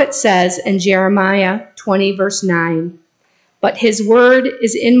prophet says in Jeremiah 20, verse 9, "But His word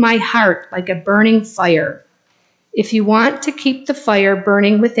is in my heart like a burning fire." If you want to keep the fire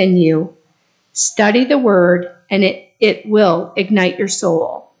burning within you, study the Word, and it will ignite your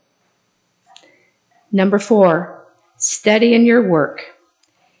soul. Number 4, steady in your work.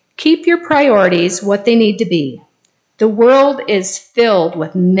 Keep your priorities what they need to be. The world is filled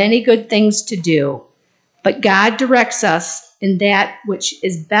with many good things to do, but God directs us in that which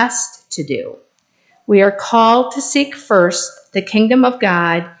is best to do. We are called to seek first the kingdom of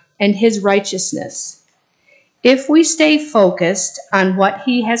God and His righteousness. If we stay focused on what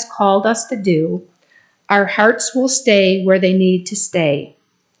He has called us to do, our hearts will stay where they need to stay.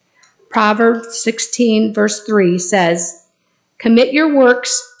 Proverbs 16, verse 3 says, "Commit your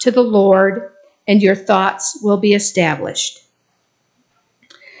works to the Lord, and your thoughts will be established."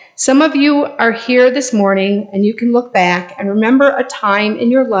 Some of you are here this morning, and you can look back and remember a time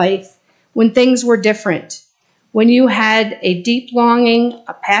in your life when things were different, when you had a deep longing,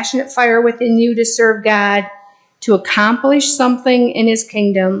 a passionate fire within you to serve God, to accomplish something in His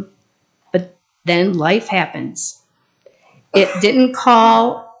kingdom, but then life happens. It didn't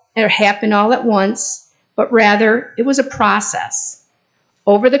happen all at once, but rather it was a process.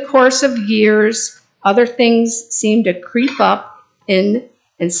 Over the course of years, other things seemed to creep up in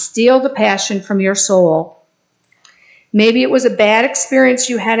and steal the passion from your soul. Maybe it was a bad experience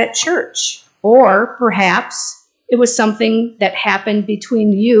you had at church, or perhaps it was something that happened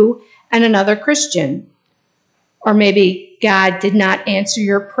between you and another Christian. Or maybe God did not answer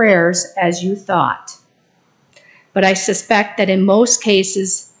your prayers as you thought. But I suspect that in most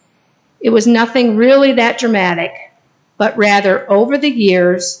cases, it was nothing really that dramatic, but rather over the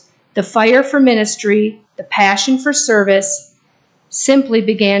years, the fire for ministry, the passion for service, simply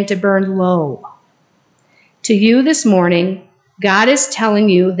began to burn low. To you this morning, God is telling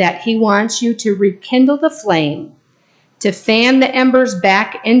you that He wants you to rekindle the flame, to fan the embers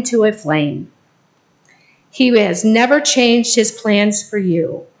back into a flame. He has never changed His plans for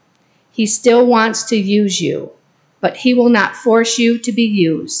you. He still wants to use you, but He will not force you to be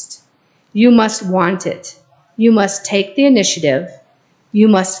used. You must want it. You must take the initiative. You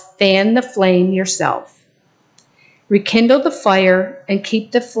must fan the flame yourself. Rekindle the fire and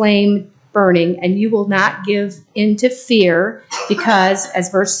keep the flame burning, and you will not give in to fear, because, as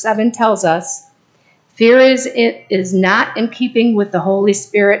verse 7 tells us, fear is not in keeping with the Holy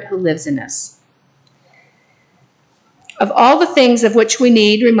Spirit who lives in us. Of all the things of which we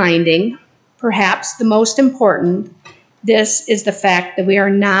need reminding, perhaps the most important, this is the fact that we are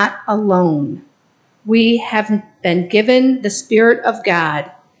not alone. We have been given the Spirit of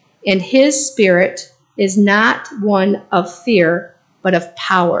God, and His Spirit is not one of fear, but of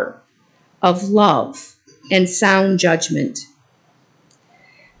power, of love, and sound judgment.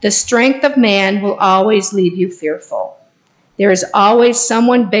 The strength of man will always leave you fearful. There is always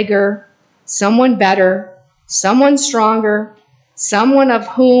someone bigger, someone better, someone stronger, someone of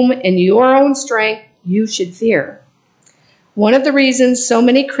whom in your own strength you should fear. One of the reasons so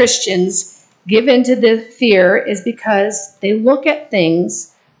many Christians give into the fear is because they look at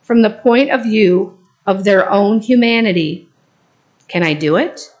things from the point of view of their own humanity. Can I do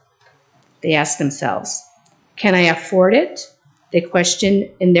it? They ask themselves. Can I afford it? They question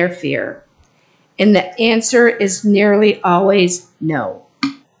in their fear. And the answer is nearly always no.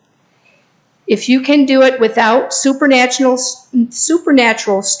 If you can do it without supernatural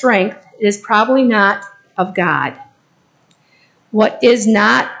strength, it is probably not of God. What is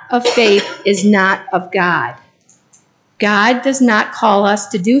not of faith is not of God. God does not call us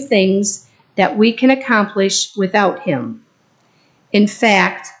to do things that we can accomplish without Him. In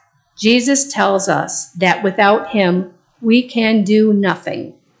fact, Jesus tells us that without Him, we can do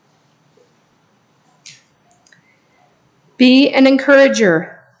nothing. Be an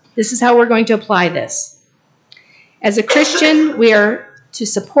encourager. This is how we're going to apply this. As a Christian, we are to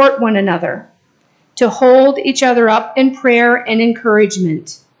support one another, to hold each other up in prayer and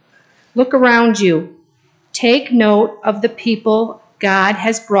encouragement. Look around you. Take note of the people God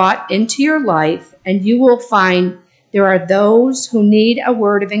has brought into your life, and you will find there are those who need a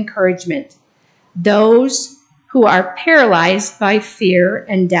word of encouragement, those who are paralyzed by fear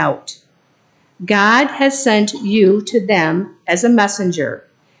and doubt. God has sent you to them as a messenger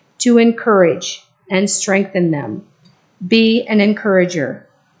to encourage and strengthen them. Be an encourager.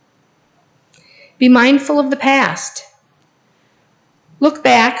 Be mindful of the past. Look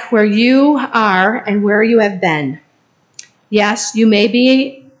back where you are and where you have been. Yes, you may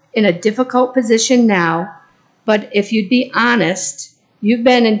be in a difficult position now, but if you'd be honest, you've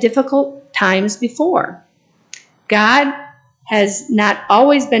been in difficult times before. God has not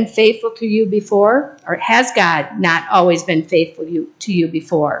always been faithful to you before, or has God not always been faithful to you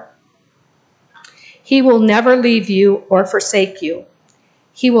before? He will never leave you or forsake you.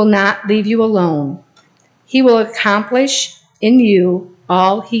 He will not leave you alone. He will accomplish in you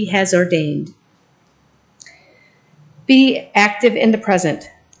all He has ordained. Be active in the present.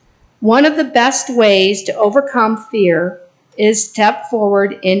 One of the best ways to overcome fear is step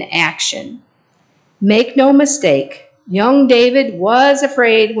forward in action. Make no mistake, young David was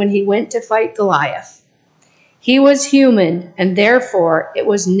afraid when he went to fight Goliath. He was human, and therefore it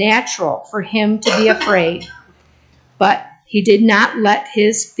was natural for him to be afraid. But he did not let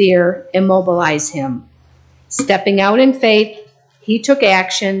his fear immobilize him. Stepping out in faith, he took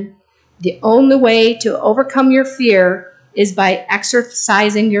action. The only way to overcome your fear is by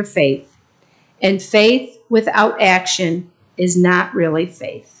exercising your faith. And faith without action is not really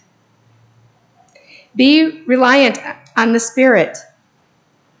faith. Be reliant on the Spirit.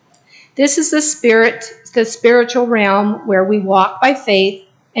 This is the spiritual realm where we walk by faith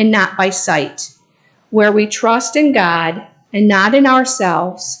and not by sight, where we trust in God and not in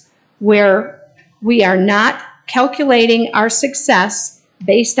ourselves, where we are not calculating our success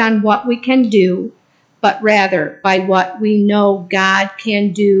based on what we can do, but rather by what we know God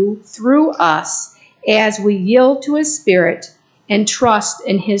can do through us as we yield to His Spirit and trust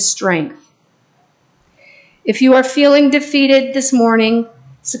in His strength. If you are feeling defeated this morning,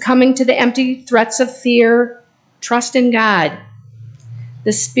 succumbing to the empty threats of fear, trust in God.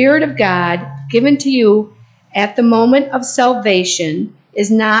 The Spirit of God given to you at the moment of salvation is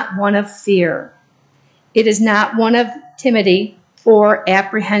not one of fear. It is not one of timidity or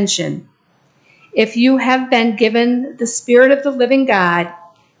apprehension. If you have been given the Spirit of the living God,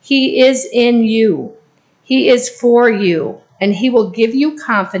 He is in you. He is for you, and He will give you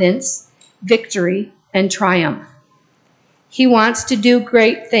confidence, victory, and triumph. He wants to do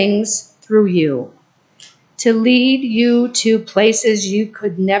great things through you, to lead you to places you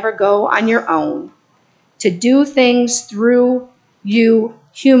could never go on your own, to do things through you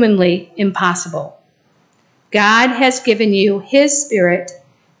humanly impossible. God has given you His Spirit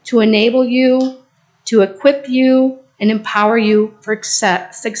to enable you, to equip you, and empower you for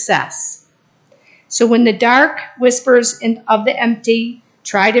success. So when the dark whispers of the empty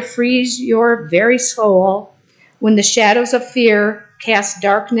try to freeze your very soul, when the shadows of fear cast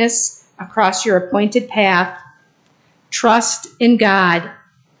darkness across your appointed path, trust in God.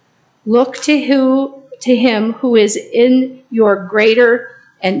 Look to Him who is in your greater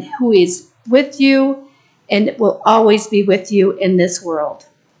and who is with you and will always be with you in this world.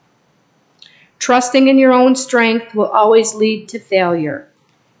 Trusting in your own strength will always lead to failure.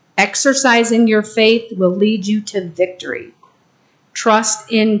 Exercising your faith will lead you to victory.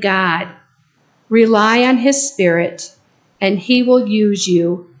 Trust in God. Rely on His Spirit, and He will use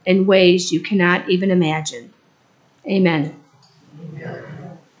you in ways you cannot even imagine. Amen.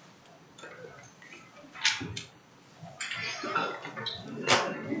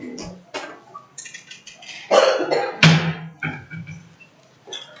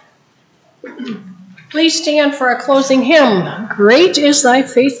 Please stand for our closing hymn. Great is thy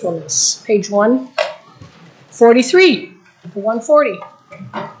faithfulness. Page 143, 140.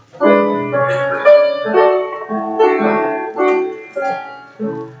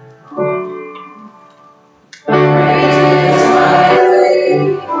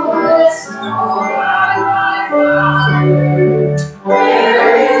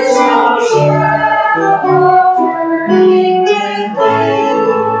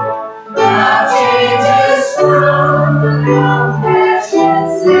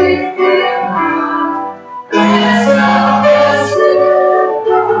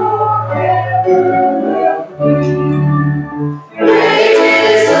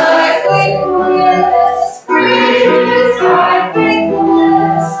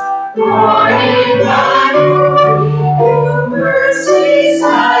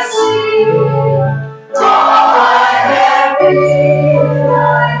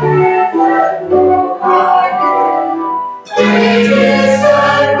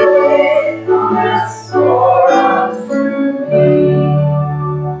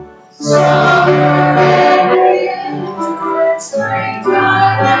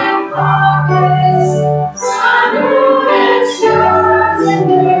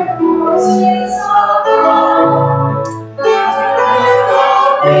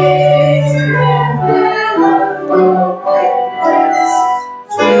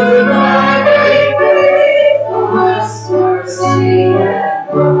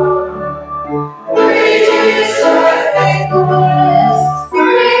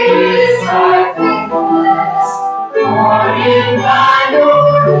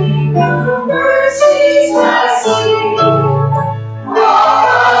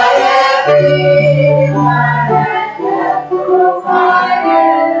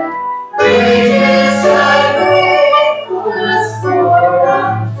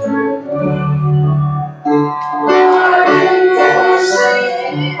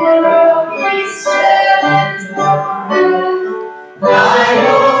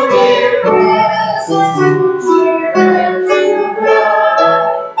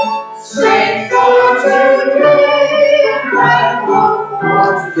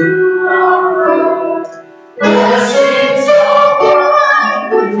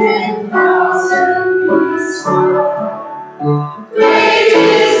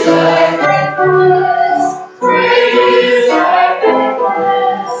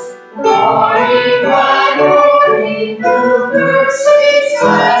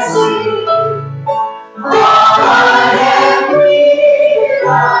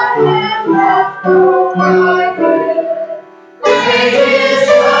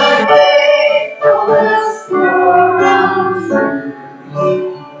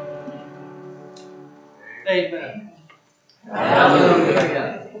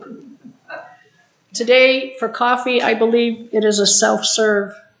 Today, for coffee, I believe it is a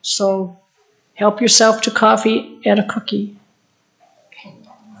self-serve, so help yourself to coffee and a cookie.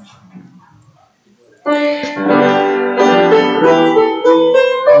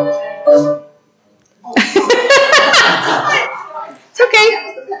 It's okay.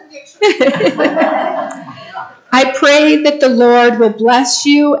 I pray that the Lord will bless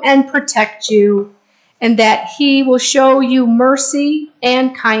you and protect you, and that He will show you mercy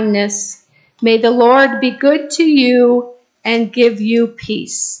and kindness. May the Lord be good to you and give you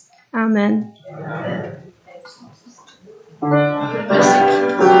peace. Amen.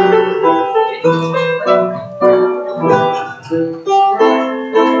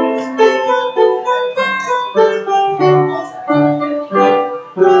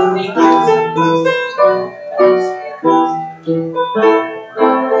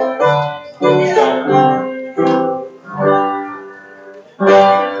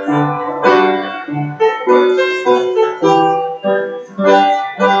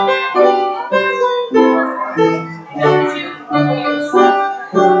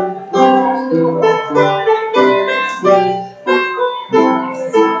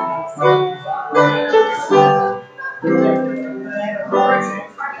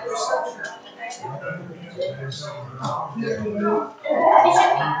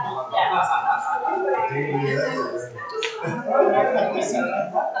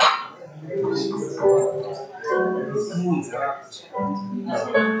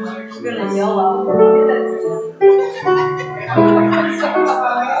 We're gonna yell out.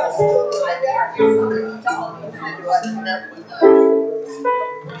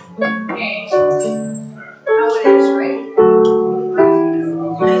 How it is, right?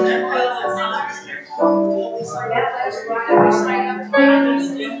 Yeah, that's why we sign up for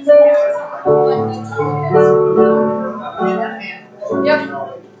Yep.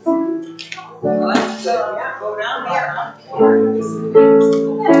 Go down there.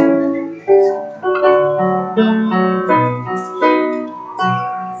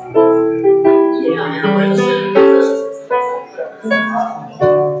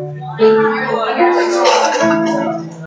 Yeah.